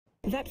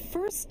That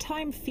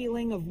first-time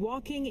feeling of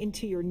walking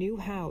into your new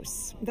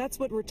house. That's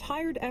what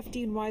retired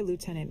FDNY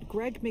Lieutenant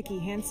Greg Mickey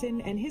Hansen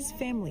and his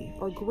family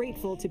are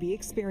grateful to be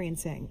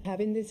experiencing.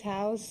 Having this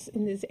house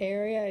in this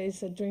area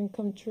is a dream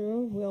come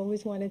true. We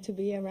always wanted to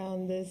be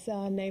around this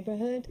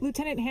neighborhood.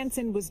 Lieutenant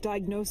Hansen was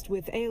diagnosed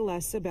with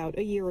ALS about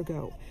a year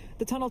ago.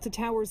 The Tunnel to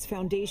Towers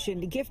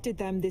Foundation gifted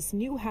them this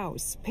new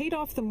house, paid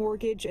off the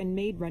mortgage, and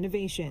made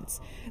renovations.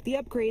 The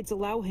upgrades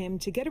allow him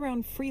to get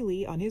around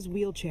freely on his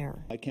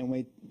wheelchair. I can't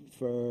wait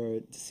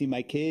to see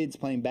my kids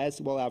playing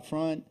basketball out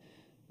front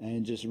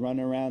and just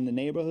running around the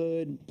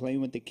neighborhood,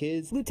 playing with the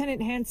kids.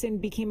 Lieutenant Hansen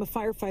became a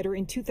firefighter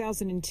in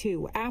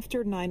 2002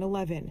 after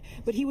 9/11,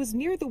 but he was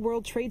near the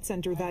World Trade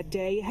Center that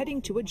day heading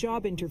to a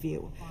job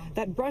interview.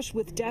 That brush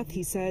with death,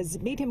 he says,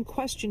 made him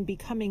question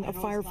becoming a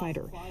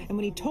firefighter. And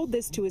when he told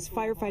this to his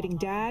firefighting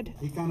dad,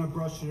 he kind of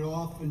brushed it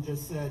off and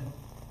just said,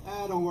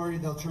 don't worry,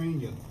 they'll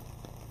train you.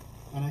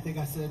 And I think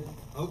I said,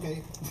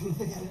 okay.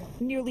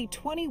 Nearly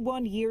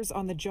 21 years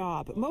on the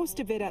job, most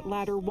of it at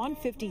Ladder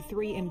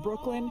 153 in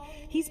Brooklyn,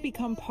 he's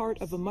become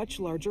part of a much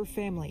larger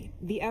family,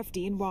 the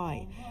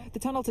FDNY. The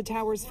Tunnel to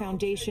Towers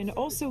Foundation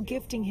also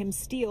gifting him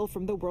steel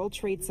from the World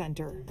Trade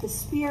Center. The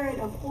spirit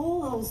of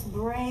all those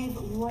brave,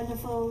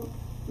 wonderful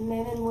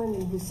men and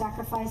women who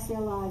sacrificed their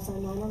lives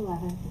on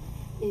 9/11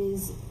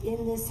 is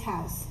in this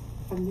house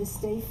from this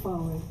day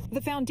forward.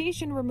 The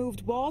foundation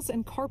removed walls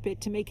and carpet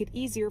to make it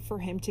easier for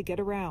him to get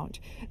around.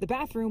 The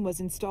bathroom was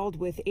installed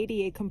with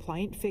ADA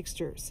compliant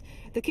fixtures.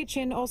 The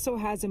kitchen also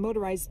has a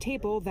motorized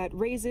table that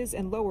raises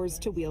and lowers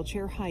to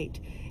wheelchair height.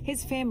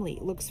 His family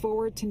looks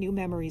forward to new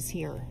memories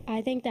here.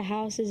 I think the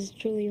house is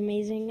truly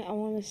amazing. I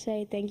want to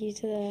say thank you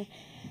to the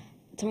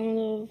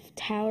Tunnel to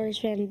Towers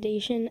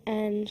Foundation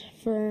and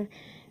for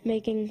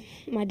making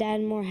my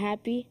dad more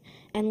happy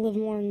and live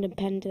more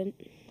independent.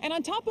 And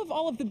on top of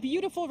all of the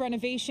beautiful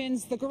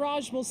renovations, the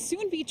garage will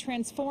soon be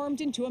transformed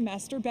into a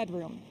master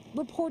bedroom.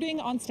 Reporting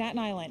on Staten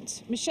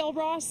Island, Michelle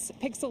Ross,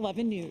 Pix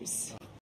 11 News.